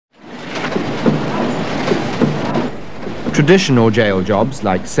Traditional jail jobs,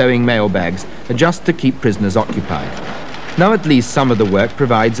 like sewing mailbags, are just to keep prisoners occupied. Now at least some of the work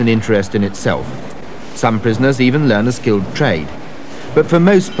provides an interest in itself. Some prisoners even learn a skilled trade. But for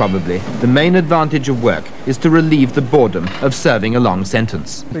most, probably, the main advantage of work is to relieve the boredom of serving a long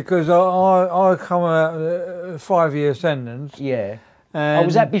sentence. Because I come out a 5-year sentence. Yeah. And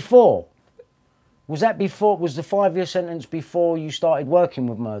was that before? Was that before? Was the 5-year sentence before you started working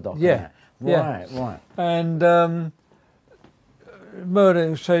with Murdoch? Yeah. Right, right. And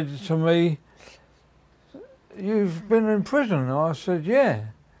Murdoch said to me, "You've been in prison?" I said, "Yeah."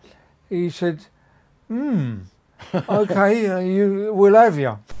 He said, "Okay, we'll have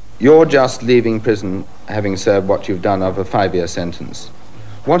you." You're just leaving prison having served what you've done of a 5-year sentence.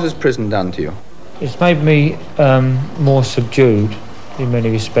 What has prison done to you? It's made me more subdued in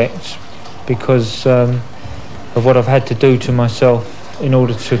many respects because of what I've had to do to myself in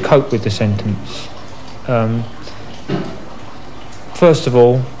order to cope with the sentence. First of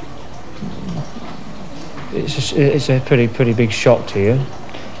all, it's a pretty big shock to you,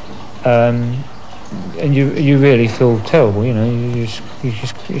 and you really feel terrible. You know, you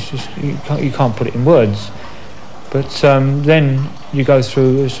can't put it in words. But then you go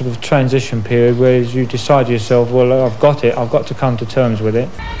through a sort of transition period where you decide to yourself, well, I've got it. I've got to come to terms with it.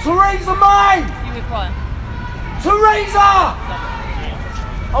 Theresa May! Theresa!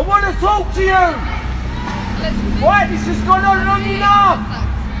 I want to talk to you! Why this has gone on long enough?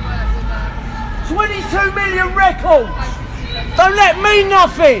 22 million records! Don't let me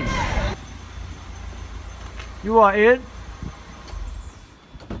nothing! You right, Ian?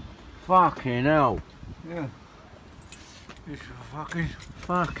 Fucking hell. Yeah. It's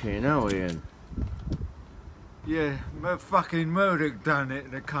fucking hell, Ian. Yeah, fucking Murdoch done it,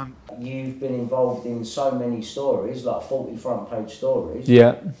 the cunt. You've been involved in so many stories, like 40 front-page stories.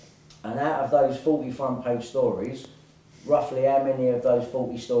 Yeah. And out of those 40 front-page stories, roughly how many of those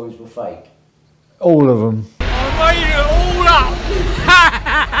 40 stories were fake? All of them. I made it all up!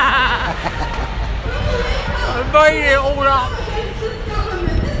 I made it all up!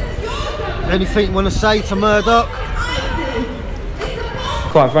 Anything you want to say to Murdoch?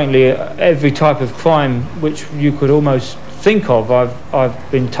 Quite frankly, every type of crime which you could almost think of, I've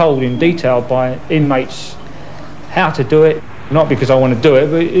been told in detail by inmates how to do it. Not because I want to do it,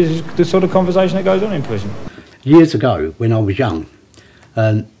 but it's the sort of conversation that goes on in prison. Years ago, when I was young,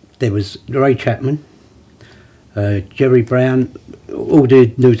 there was Ray Chapman, Jerry Brown, all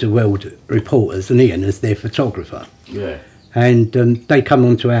the News of the World reporters, and Ian as their photographer. Yeah. And they come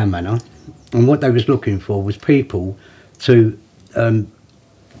onto our manor, and what they was looking for was people to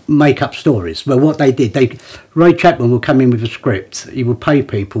make up stories. Well, what they did, Ray Chapman would come in with a script. He would pay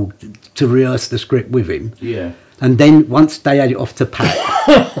people to rehearse the script with him. Yeah. And then once they had it off to Pat,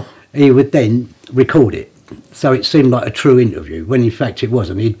 he would then record it. So it seemed like a true interview, when in fact it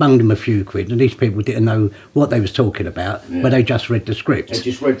wasn't. He'd bunged them a few quid, and these people didn't know what they was talking about, but they just read the script. They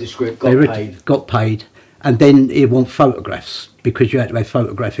just read the script, got paid, and then he'd want photographs, because you had to have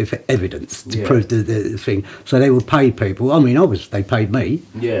photographic evidence to prove the thing. So they would pay people. I mean, they paid me,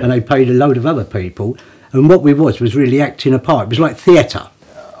 and they paid a load of other people. And what we was really acting a part. It was like theatre.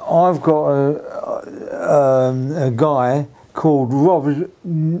 I've got a guy called Roger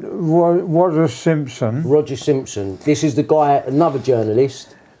Simpson. Roger Simpson. This is the guy, another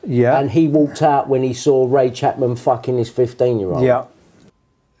journalist. Yeah. And he walked out when he saw Ray Chapman fucking his 15-year-old. Yeah.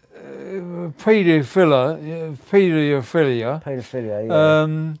 Paedophilia. Yeah.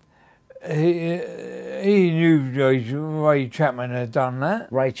 He knew Ray Chapman had done that.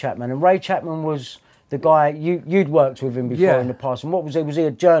 Ray Chapman. And Ray Chapman was the guy, you'd worked with him before in the past. And what was he? Was he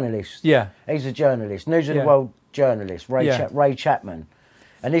a journalist? Yeah. He's a journalist. News of the World journalist, Ray Chapman.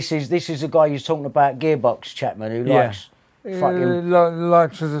 And this is the guy you're talking about, Gearbox Chapman, who likes fucking...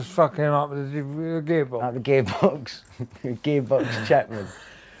 likes to just fuck him up with the gearbox. Up the gearbox. Gearbox Chapman.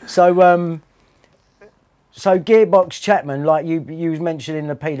 So, so Gearbox Chapman, like you was mentioning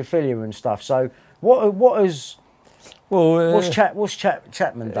the paedophilia and stuff. So, what's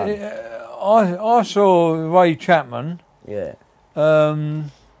Chapman done? I saw Ray Chapman. Yeah.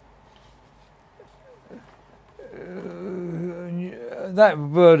 That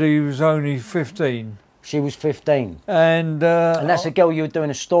birdie was only 15. She was 15. And that's a girl you were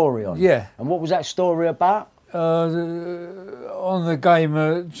doing a story on. Yeah. And what was that story about? On the game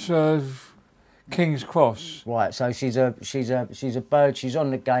at King's Cross. Right. So she's a bird. She's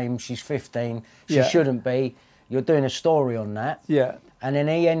on the game. She's 15. She shouldn't be. You're doing a story on that. Yeah. And then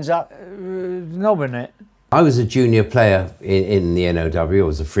he ends up knobbing it. I was a junior player in the NOW. I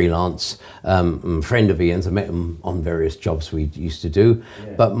was a freelance friend of Ian's. I met him on various jobs we used to do.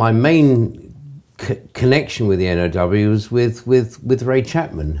 Yeah. But my main connection with the NOW was with Ray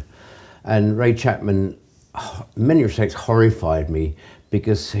Chapman. And Ray Chapman, in many respects, horrified me,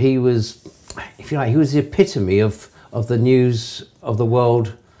 because he was, if you like, he was the epitome of the news of the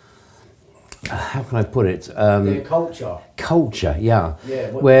world. How can I put it? Culture. Culture, yeah. Yeah,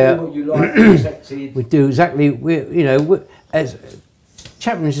 where what you like, protected. we do exactly. As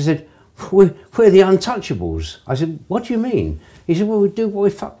Chapman just said, we're the untouchables. I said, what do you mean? He said, well, we do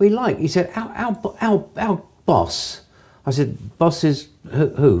what we like. He said, our boss. I said, boss is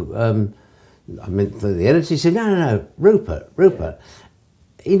who? I meant the editor. He said, no, Rupert. Yeah.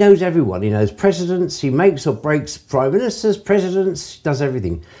 He knows everyone. He knows presidents. He makes or breaks prime ministers, presidents. Does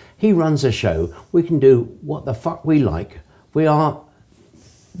everything. He runs a show. We can do what the fuck we like. We are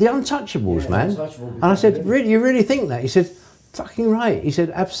the untouchables, man. And I said, really, you really think that? He said, fucking right. He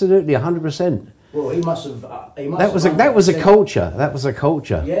said, absolutely, 100%. Well, he must have. That was a culture. That was a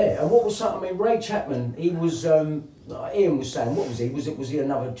culture. Yeah, and what was that? I mean, Ray Chapman. He was. Ian was saying, what was he? Was he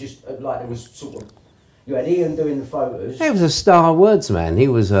another just like there was sort of. You had Ian doing the photos. He was a star wordsman. He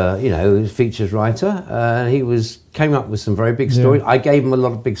was a features writer. He came up with some very big stories. I gave him a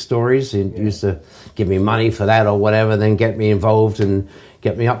lot of big stories. He used to give me money for that or whatever, then get me involved and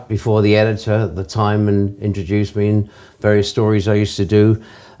get me up before the editor at the time and introduce me in various stories I used to do.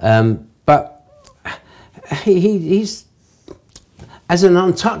 But he's as an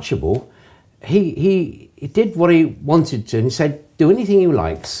untouchable. He did what he wanted to, and he said, do anything he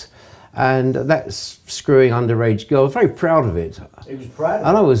likes. And that's screwing underage girls. Very proud of it. He was proud of it.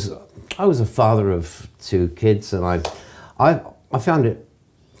 And I was a father of 2 kids, and I found it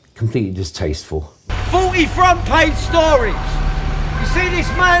completely distasteful. 40 front page stories. You see this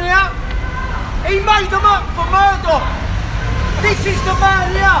man here? He made them up for Murdoch. This is the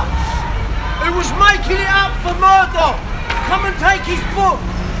man here who was making it up for Murdoch. Come and take his book.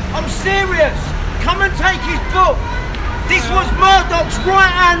 I'm serious. Come and take his book. This was Murdoch's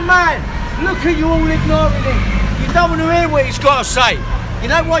right-hand man. Look at you all ignoring him. You don't want to hear what he's got to say. You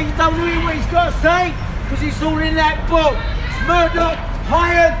know why you don't want to hear what he's got to say? Because it's all in that book. Murdoch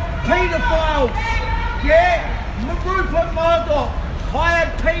hired paedophiles. Yeah, Rupert Murdoch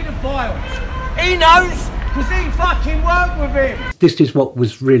hired paedophiles. He knows, because he fucking worked with him. This is what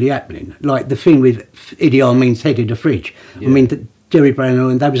was really happening. Like the thing with Idi Amin's head in the fridge. Yeah. I mean, Jerry Brown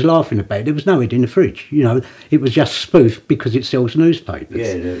and they was laughing about it. There was no head in the fridge, you know. It was just spoof because it sells newspapers.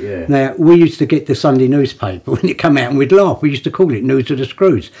 Yeah. Now, we used to get the Sunday newspaper when it came out and we'd laugh. We used to call it News of the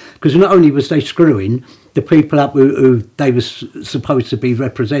Screws. Because not only was they screwing the people up who they were supposed to be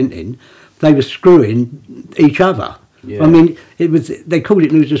representing, they were screwing each other. Yeah. I mean, they called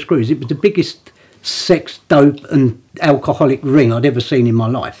it News of the Screws. It was the biggest sex, dope and alcoholic ring I'd ever seen in my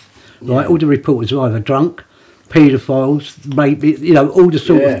life. Right? All the reporters were either drunk, paedophiles, maybe, you know, all the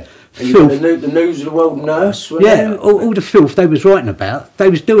sort of filth. The News of the World Nurse. All the filth they was writing about, they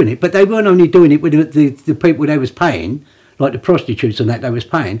was doing it, but they weren't only doing it with the people they was paying, like the prostitutes and that they was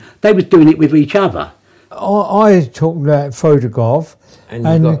paying, they was doing it with each other. I took that photograph and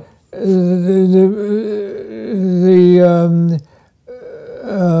hold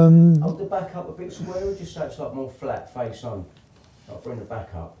the back up a bit square, just so it's like more flat face on. I'll bring the back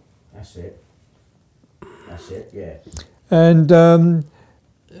up, that's it. That's it, yeah. And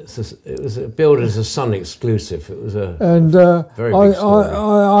it was billed as a Sun exclusive. It was a very big story.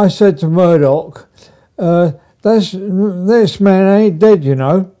 I said to Murdoch, this man ain't dead, you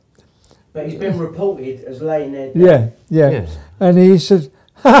know. But he's been reported as laying there dead. Yeah. Yes. And he said,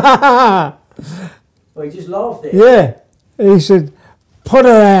 ha ha ha. Well, he just laughed at it. Yeah. He said, put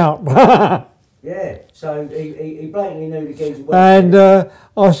her out. Yeah. So he blatantly knew the geezer. And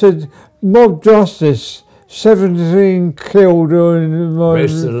I said, mob justice. 17 killed and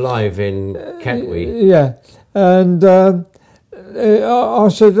roasted alive in Catwee. Yeah, and I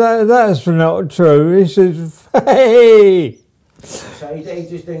said that's not true. He said, "Hey." So he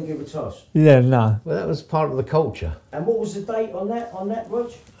just didn't give a toss. Yeah, no. Well, that was part of the culture. And what was the date on that,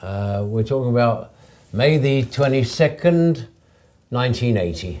 Rog? We're talking about May the 22nd,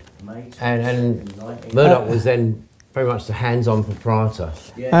 1980. And Murdoch was then very much the hands-on proprietor.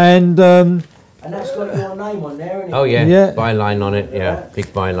 Yeah. And that's got your name on there, isn't it? Oh yeah, byline on it, big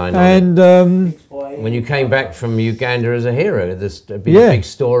byline on it. When you came back from Uganda as a hero, there's been a big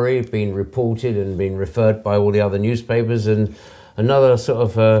story, been reported and been referred by all the other newspapers, and another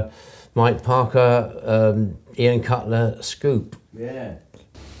sort of Mike Parker, Ian Cutler scoop. Yeah.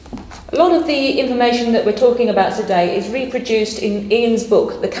 A lot of the information that we're talking about today is reproduced in Ian's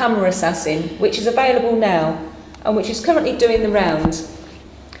book, The Camera Assassin, which is available now and which is currently doing the rounds.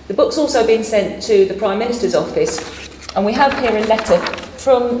 The book's also been sent to the Prime Minister's office, and we have here a letter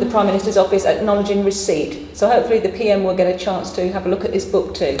from the Prime Minister's office acknowledging receipt. So hopefully the PM will get a chance to have a look at this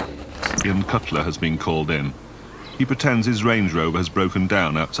book too. Ian Cutler has been called in. He pretends his Range Rover has broken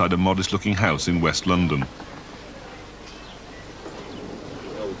down outside a modest-looking house in West London.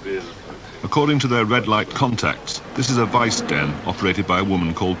 According to their red light contacts, this is a vice den operated by a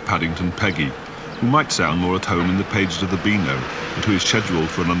woman called Paddington Peggy, who might sound more at home in the pages of the Beano, and who is scheduled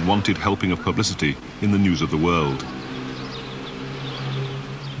for an unwanted helping of publicity in the news of the world.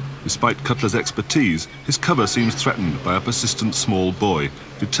 Despite Cutler's expertise, his cover seems threatened by a persistent small boy,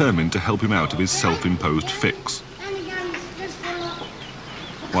 determined to help him out of his self-imposed fix.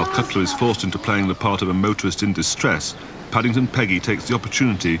 While Cutler is forced into playing the part of a motorist in distress, Paddington Peggy takes the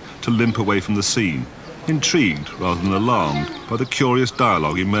opportunity to limp away from the scene, intrigued rather than alarmed by the curious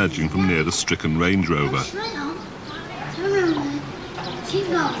dialogue emerging from near the stricken Range Rover.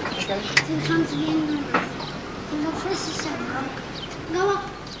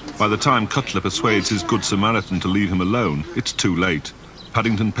 By the time Cutler persuades his Good Samaritan to leave him alone, it's too late.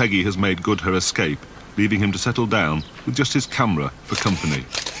 Paddington Peggy has made good her escape, leaving him to settle down with just his camera for company.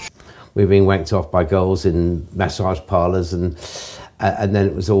 We were being wanked off by girls in massage parlours, and then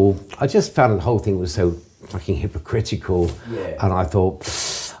it was all... I just found the whole thing was so fucking hypocritical. Yeah. And I thought...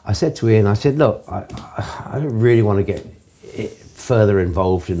 I said to Ian, I said, look, I don't really want to get further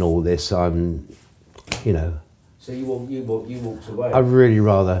involved in all this. I'm, you know... So you walked away. I'd really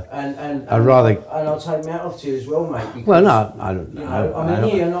rather... And I'll take my hat off to you as well, mate. Because, well, no, I don't...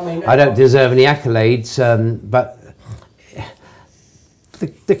 You know, I don't deserve any accolades, but...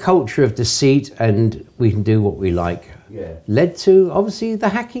 The culture of deceit and we can do what we like led to, obviously, the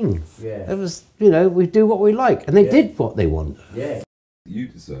hacking. Yeah. It was, you know, we do what we like, and they did what they want. Yeah. You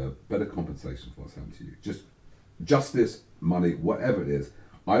deserve better compensation for what's happened to you. Just justice, money, whatever it is.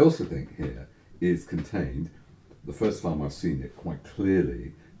 I also think here is contained, the first time I've seen it, quite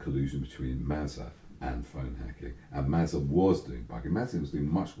clearly, collusion between Mazza and phone hacking. And Mazza was doing bugging. Mazza was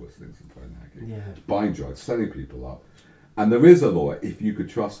doing much worse things than phone hacking. Yeah. Buying drugs, setting people up. And there is a lawyer, if you could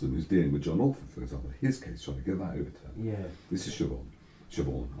trust them, who's dealing with John Alford, for example, his case, trying to get that overturned. Yeah. This is Siobhan.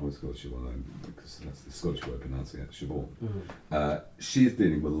 Siobhan, I always call it Siobhan because that's the Scottish way of pronouncing it, Siobhan. Mm-hmm. She's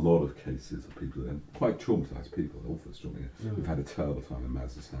dealing with a lot of cases of people, and quite traumatised people, Alford's joining it, who've had a terrible time in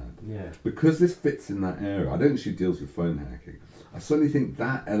Mazza's hand. Yeah. Because this fits in that area, I don't think she deals with phone hacking. I certainly think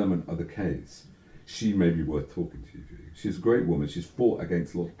that element of the case, she may be worth talking to you. She's a great woman, she's fought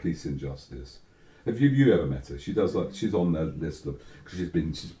against a lot of police injustice. Have you ever met her? She does like she's on the list of because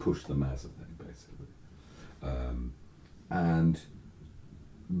she's pushed the Mazza thing basically, and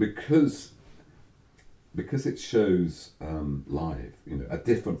because it shows live, you know, a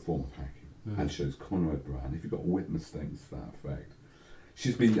different form of hacking and shows Conrad Brown. If you've got witness statements to that effect,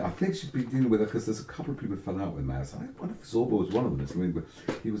 I think she's been dealing with her because there's a couple of people who fell out with Mazza. I wonder if Zorba was one of them. I mean, but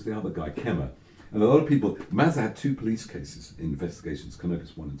he was the other guy, Kemmer. And a lot of people, Mazza had 2 police cases, investigations,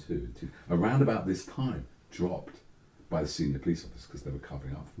 Canopus 1 and 2, around about this time, dropped by the senior police officers because they were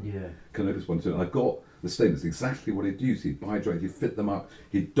covering up. Yeah. Canopus 1 and 2, and I got the statements, exactly what he'd do. He'd buy drugs, he'd fit them up,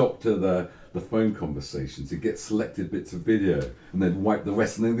 he'd doctor the phone conversations, he'd get selected bits of video, and then wipe the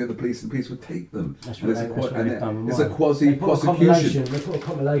rest, and then get the police, and the police would take them. That's right, it's a quasi-prosecution. They put a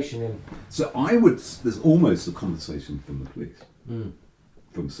compilation in. So there's almost a compensation from the police,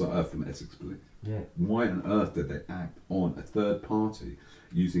 from Essex Police. Yeah. Why on earth did they act on a third party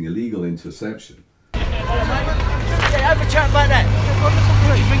using illegal interception? Yeah, have a chat about that. What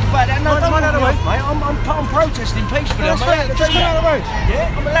do you think about that? No, don't run out of the road, mate. I'm protesting peacefully. I'm allowed to do that.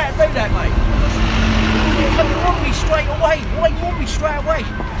 Yeah, I'm allowed to do that, mate. You want me straight away. Why you want me straight away?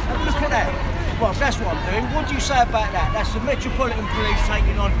 Have a look at that. Well, that's what I'm doing. What do you say about that? That's the Metropolitan Police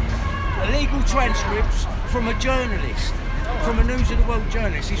taking on illegal transcripts from a journalist. From a News of the World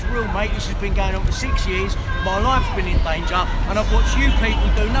journalist. It's real, mate. This has been going on for 6 years. My life's been in danger, and I've watched you people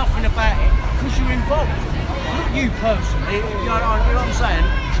do nothing about it because you're involved. Not you personally, you know what I'm saying,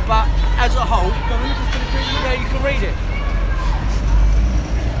 but as a whole, yeah, you can read it.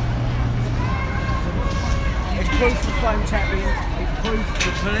 It's proof of phone tapping. It's proof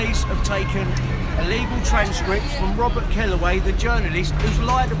the police have taken illegal transcripts from Robert Kellaway, the journalist who's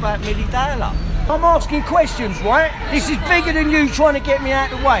lied about Millie Dowler. I'm asking questions, right? This is bigger than you trying to get me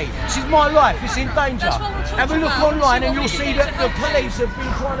out of the way. This is my life, it's in danger. Have a look online and you'll see that the police have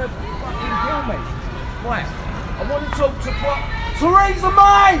been trying to fucking kill me. Right, I want to talk to Theresa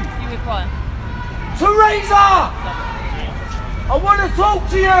May! You with Brian? Theresa! I want to talk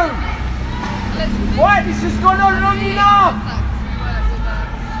to you! Right, this has gone on long enough!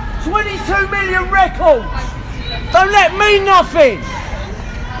 22 million records! Don't let me nothing!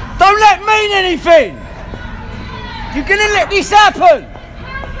 Don't let mean anything! You're gonna let this happen!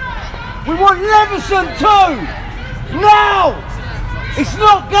 We want Leveson too! Now! It's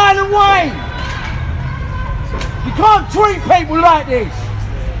not going away! You can't treat people like this!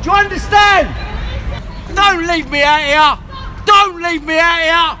 Do you understand? Don't leave me out here! Don't leave me out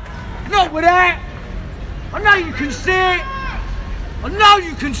here! Not with that! I know you can see it! I know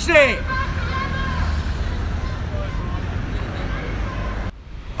you can see it!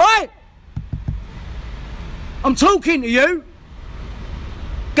 Hey! I'm talking to you!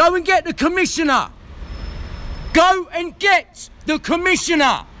 Go and get the commissioner! Go and get the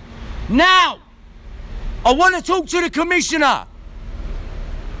commissioner! Now! I want to talk to the commissioner!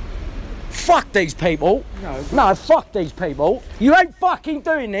 Fuck these people! No, fuck these people! You ain't fucking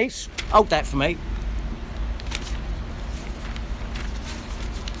doing this! Hold that for me.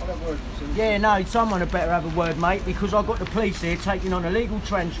 Yeah, no, someone had better have a word, mate, because I've got the police here taking on illegal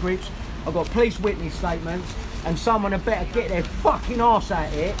transcripts, I've got police witness statements, and someone had better get their fucking arse out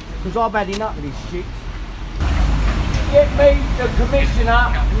here, because I've had enough of this shit. Get me the commissioner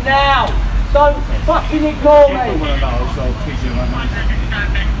now! Don't fucking ignore me!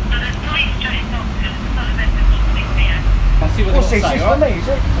 What's this? It's for me, is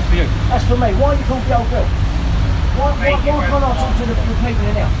it? That's for you. That's for me. Why are you called the old girl? Why can't I talk to the people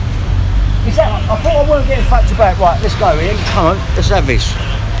in here? Is that, I thought I weren't getting fucked about. Right, let's go, Ian. Come on, let's have this.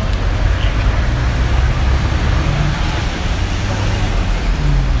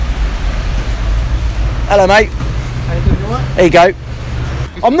 Hello, mate. How you doing, all right? There you go.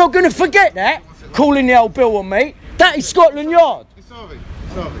 I'm not going to forget that, calling the old bill on me. That is Scotland Yard. It's Harvey.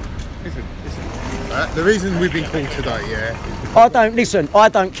 It's Harvey. Listen. The reason we've been called today, yeah, I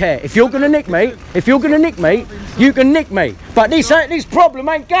don't care. If you're going to nick me, you can nick me. But this problem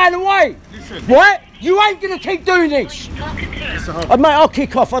ain't going away. Listen. What? You ain't going to keep doing this. Mate, I'll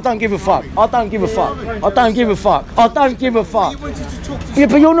kick off. I don't give a fuck. I don't give a fuck. Yeah,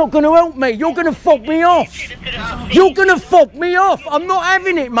 but you're not going to help me. You're going to fob me off. I'm not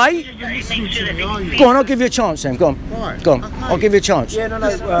having it, mate. Go on, I'll give you a chance then. Go on. Right. Go on. Okay. I'll give you a chance. Yeah, no.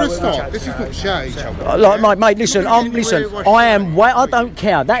 Let's start. Let's just not shout at each other. Like, mate, listen. I don't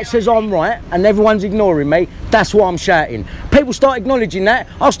care. That says I'm right, and everyone's ignoring me. That's why I'm shouting. People start acknowledging that.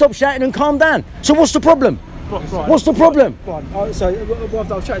 I'll stop shouting and calm down. So what's the problem? What's the problem? So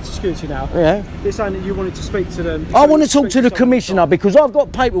I've chatted to security now. Yeah. They're saying that you wanted to speak to them. I want to talk to the commissioner because I've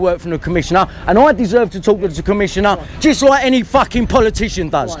got paperwork from the commissioner and I deserve to talk to the commissioner just like any fucking politician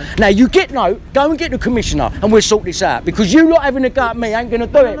does. Right. Now you go and get the commissioner and we'll sort this out because you lot having a go at me ain't going to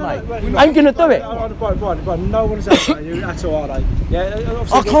do it, mate. Ain't going to do it. Right. No one's outside you at all, are they? Yeah.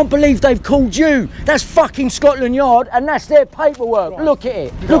 I can't believe they've called you. That's fucking Scotland Yard and that's their paperwork. Right. Look at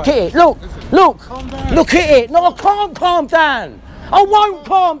it. Look at it. Look. Look at it. No, I can't calm down. I won't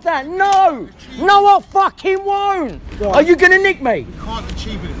calm down. No, I fucking won't. Right. Are you going to nick me? We can't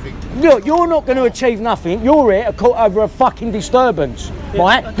achieve anything. Look, you're not going to achieve nothing. You're here to call over a fucking disturbance,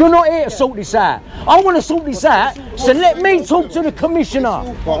 right? You're not here to sort this out. I want to sort this out, so let me talk to the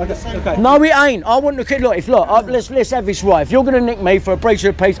commissioner. Okay. No, it ain't. I want to let's have this right. If you're going to nick me for a breach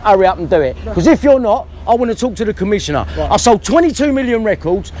of the peace, hurry up and do it. Because if you're not, I want to talk to the commissioner. Right. I sold 22 million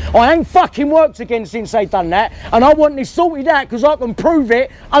records. I ain't fucking worked again since they done that, and I want this sorted out because I can prove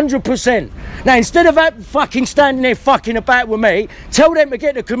it 100%. Now, instead of that fucking standing there fucking about with me, tell them to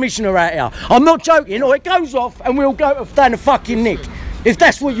get the commissioner out here. I'm not joking, or it goes off and we'll go down the fucking nick. If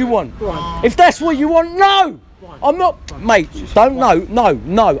that's what you want. Right. If that's what you want, no! Right. I'm not, mate, don't,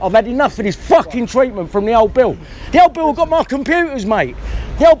 no. I've had enough of this fucking treatment from the old Bill. The old Bill got my computers, mate.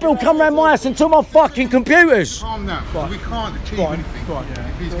 The old Bill come round my house and took my fucking computers. Calm down, we can't achieve anything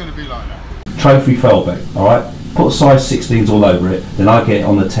if he's going to be like that. Trophy Felbeck, alright? Put size 16s all over it, then I get it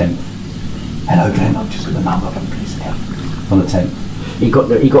on the 10th. Hello Glenn, I've just got the number from the police now. On the 10th.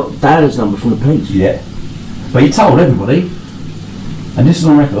 He got Dad's number from the police? Yeah. But he told everybody, and this is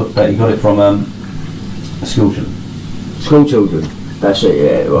on record, that he got it from school children. School children? That's it,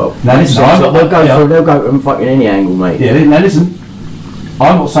 yeah, well. Now listen, they'll go from fucking any angle, mate. Yeah, now listen,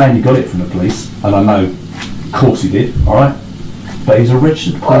 I'm not saying he got it from the police, and I know, of course he did, alright? But he's a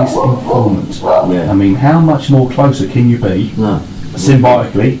registered police informant. Yeah. I mean, how much more closer can you be,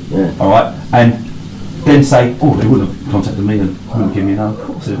 symbiotically, alright? And then say, oh, they wouldn't have contacted me and wouldn't give me no. Of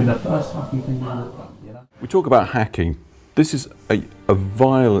course, it would have been the first fucking thing. You know? We talk about hacking. This is a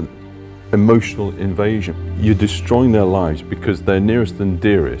violent, emotional invasion. You're destroying their lives because their nearest and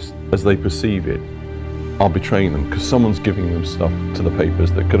dearest, as they perceive it, are betraying them because someone's giving them stuff to the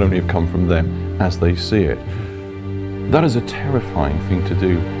papers that could only have come from them as they see it. That is a terrifying thing to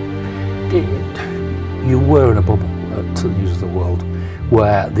do. You were in a bubble, to use the word,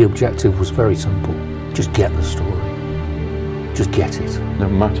 where the objective was very simple. Just get the story. Just get it. No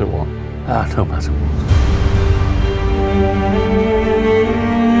matter what. no matter what.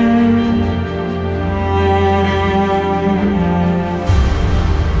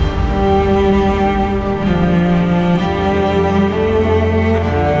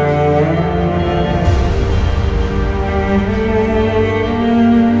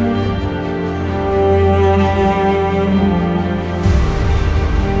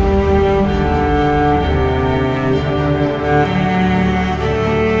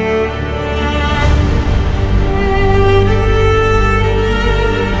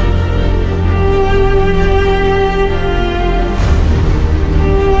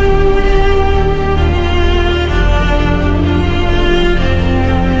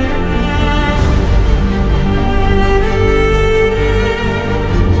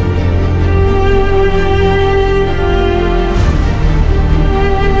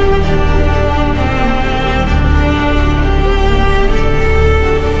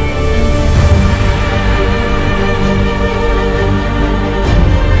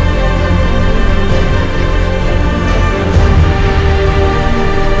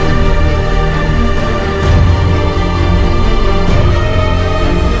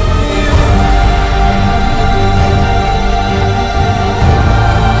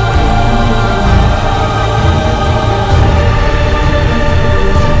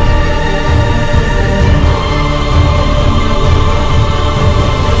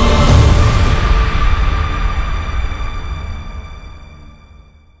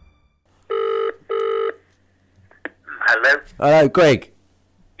 Hello, Greg.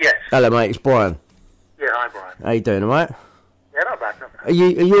 Yes. Hello, mate. It's Brian. Yeah, hi, Brian. How you doing, alright? Yeah, not bad, not bad. Are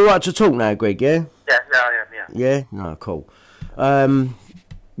you alright to talk now, Greg? Yeah. Yeah, I am. Yeah. Yeah. No, cool.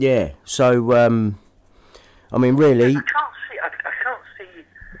 Yeah. So, I mean, really. I can't see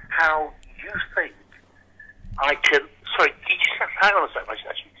how you think I can. Sorry, hang on a second.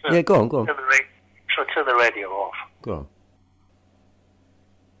 Actually, Yeah, go on. Turn the radio off. Go on.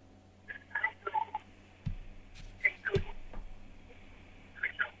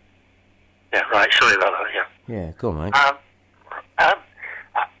 Yeah, right. Sorry about that. Yeah. Yeah, go on, mate. I'm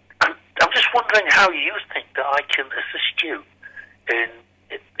just wondering how you think that I can assist you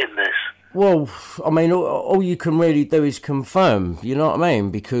in this. Well, I mean, all you can really do is confirm. You know what I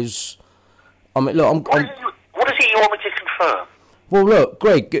mean? Because, I mean, look, What is it you want me to confirm? Well, look,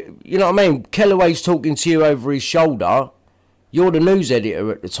 Greg, you know what I mean? Kellaway's talking to you over his shoulder. You're the news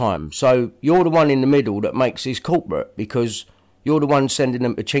editor at the time, so you're the one in the middle that makes this corporate, because you're the one sending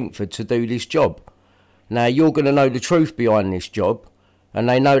them to Chinkford to do this job. Now, you're going to know the truth behind this job, and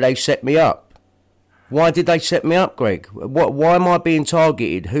they know they set me up. Why did they set me up, Greg? Why am I being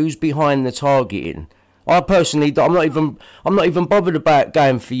targeted? Who's behind the targeting? I personally, I'm not even bothered about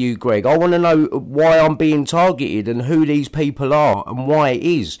going for you, Greg. I want to know why I'm being targeted and who these people are and why it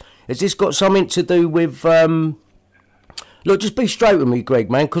is. Has this got something to do with? Look, just be straight with me,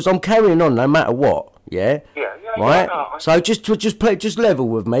 Greg, man, because I'm carrying on no matter what. Yeah. Yeah. Right. Yeah, so just level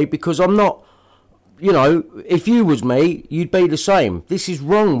with me, because I'm not. You know, if you was me, you'd be the same. This is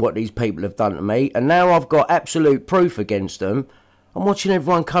wrong what these people have done to me, and now I've got absolute proof against them. I'm watching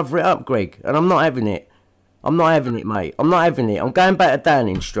everyone cover it up, Greg, and I'm not having it. I'm not having it, mate. I'm not having it. I'm going back to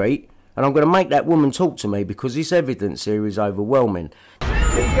Downing Street, and I'm going to make that woman talk to me, because this evidence here is overwhelming.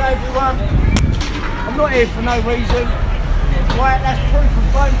 Here you go, everyone. I'm not here for no reason. Right, that's proof of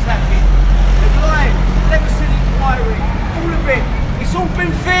phone tapping. The lying, never seen inquiry. All of it. It's all been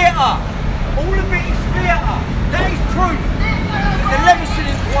theatre. All of it is theatre. That is proof. The Leveson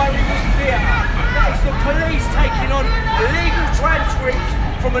inquiry was theatre. That is the police taking on illegal transcripts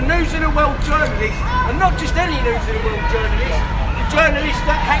from a News of the World journalist, and not just any News of the World journalist, the journalist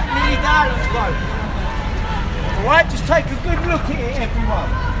that hacked Millie Dowling's phone. Alright, just take a good look at it,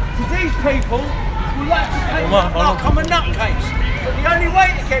 everyone. Because these people would like to paint me like I'm a nutcase. But the only way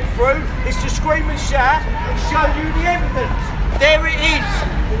to get through is to scream and shout and show you the evidence. There it is.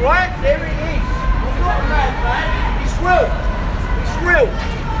 Alright, there it is. I'm not mad, man. It's real. It's real.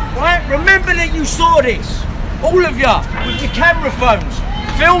 Right? Remember that you saw this. All of you, with your camera phones.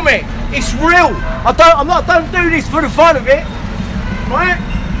 Film it. It's real. I don't do this for the fun of it. Right?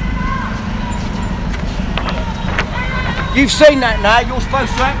 You've seen that now. You're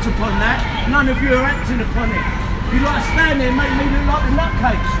supposed to act upon that. None of you are acting upon it. You like stand there and make me look like a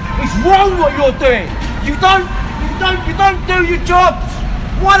nutcase. It's wrong what you're doing. You don't do your jobs.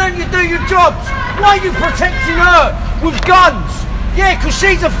 Why don't you do your jobs? Why are you protecting her with guns? Yeah, because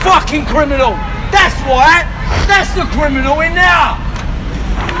she's a fucking criminal. That's why. That's the criminal in there.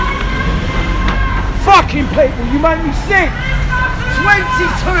 Fucking people, you make me sick.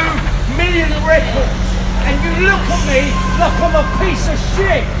 22 million records. And you look at me like I'm a piece of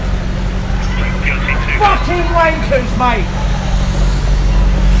shit. fucking wankers, mate!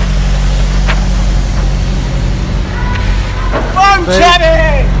 Won't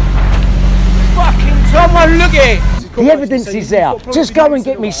it! Fucking someone look at it! The evidence is there. Just go and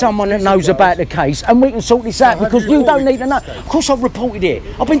get me someone that knows about the case and we can sort this out because you don't need to know. Of course I've reported it.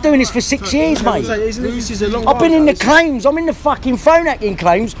 I've been doing this for 6 years, mate. I've been in the claims. I'm in the fucking phone hacking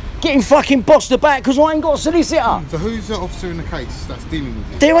claims, getting fucking bossed about because I ain't got a solicitor. So who's the officer in the case that's dealing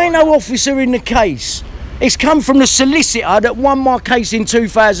with it? There ain't no officer in the case. It's come from the solicitor that won my case in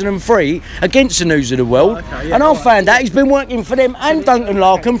 2003 against the News of the World, and I found out he's been working for them and Duncan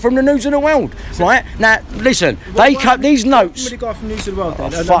Larkham from the News of the World. Right now, listen, they cut these notes. The guy from News of the World,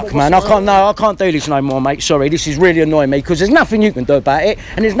 then. Oh, fuck, man, I can't do this no more, mate. Sorry, this is really annoying me because there's nothing you can do about it,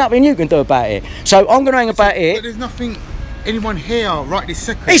 and there's nothing you can do about it. So I'm going to hang about it. But there's nothing anyone here right this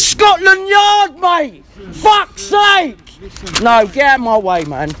second. It's Scotland Yard, mate. Fuck's sake! No, get out my way,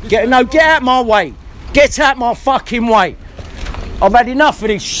 man. Get out my way. Get out my fucking way. I've had enough of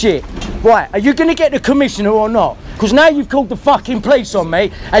this shit. Right, are you going to get the commissioner or not? Because now you've called the fucking police on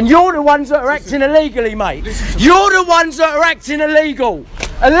me and you're the ones that are acting illegally, mate. You're the ones that are acting illegal.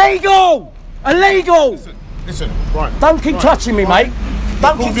 Illegal! Illegal! Listen, right. Don't keep touching me, mate.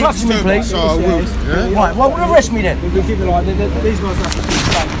 Don't keep touching me, please. Right, well, arrest me then. We'll give you like, these guys have to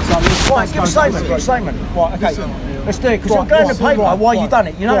be right, give a statement, give a statement. Right, okay. Let's do it, because you're going to paper why you done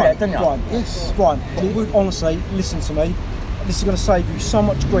it. You know that, don't you? Brian, yes. Brian, honestly, listen to me. This is going to save you so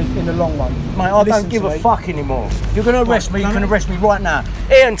much grief in the long run. Mate, I don't give a fuck anymore. If you're going to arrest me, you can arrest me right now.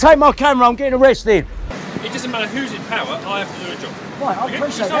 Ian, take my camera, I'm getting arrested. It doesn't matter who's in power, I have to do a job. Right, I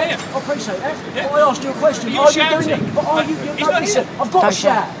appreciate that. I appreciate that. Yeah. But I asked you a question. Are you Are shouting? you doing it? But are you? He's not listen, here. I've got to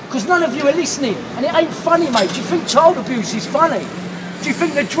shout because none of you are listening, and it ain't funny, mate. Do you think child abuse is funny? Do you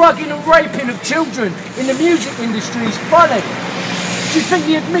think the drugging and raping of children in the music industry is funny? Do you think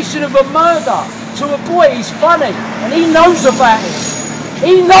the admission of a murder to a boy is funny? And he knows about it.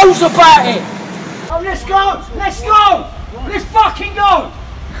 He knows about it. Oh, let's go! Let's go! Let's fucking go!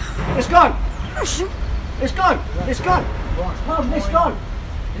 Let's go! Let's go! Let's go! No, let's go!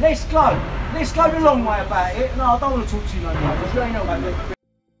 Let's go! Let's go the long way about it. No, I don't want to talk to you no more because you ain't know about it.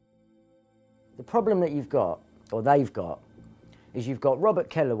 The problem that you've got, or they've got, is you've got Robert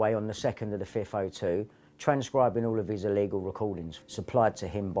Kellaway on the 2nd of the 5th 02 transcribing all of his illegal recordings supplied to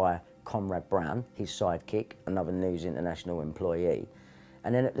him by Comrade Brown, his sidekick, another News International employee.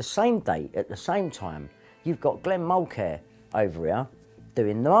 And then at the same date, at the same time, you've got Glenn Mulcair over here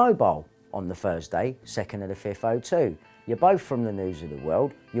doing the mobile on the Thursday, 2nd of the 5th 02. You're both from the News of the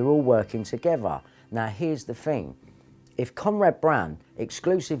World, you're all working together. Now here's the thing, if Comrade Brown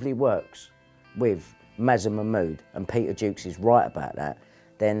exclusively works with Mazza Mahmood, and Peter Jukes is right about that,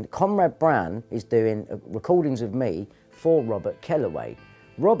 then Comrade Brown is doing recordings of me for Robert Kellaway.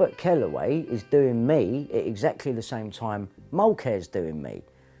 Robert Kellaway is doing me at exactly the same time Mulcair's doing me.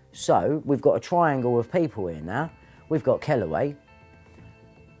 So we've got a triangle of people here now. We've got Kellaway,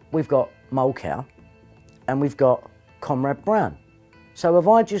 we've got Mulcair, and we've got Comrade Brown. So have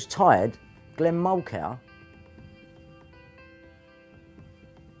I just tied Glenn Mulcair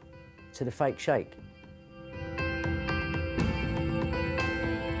to the fake shake?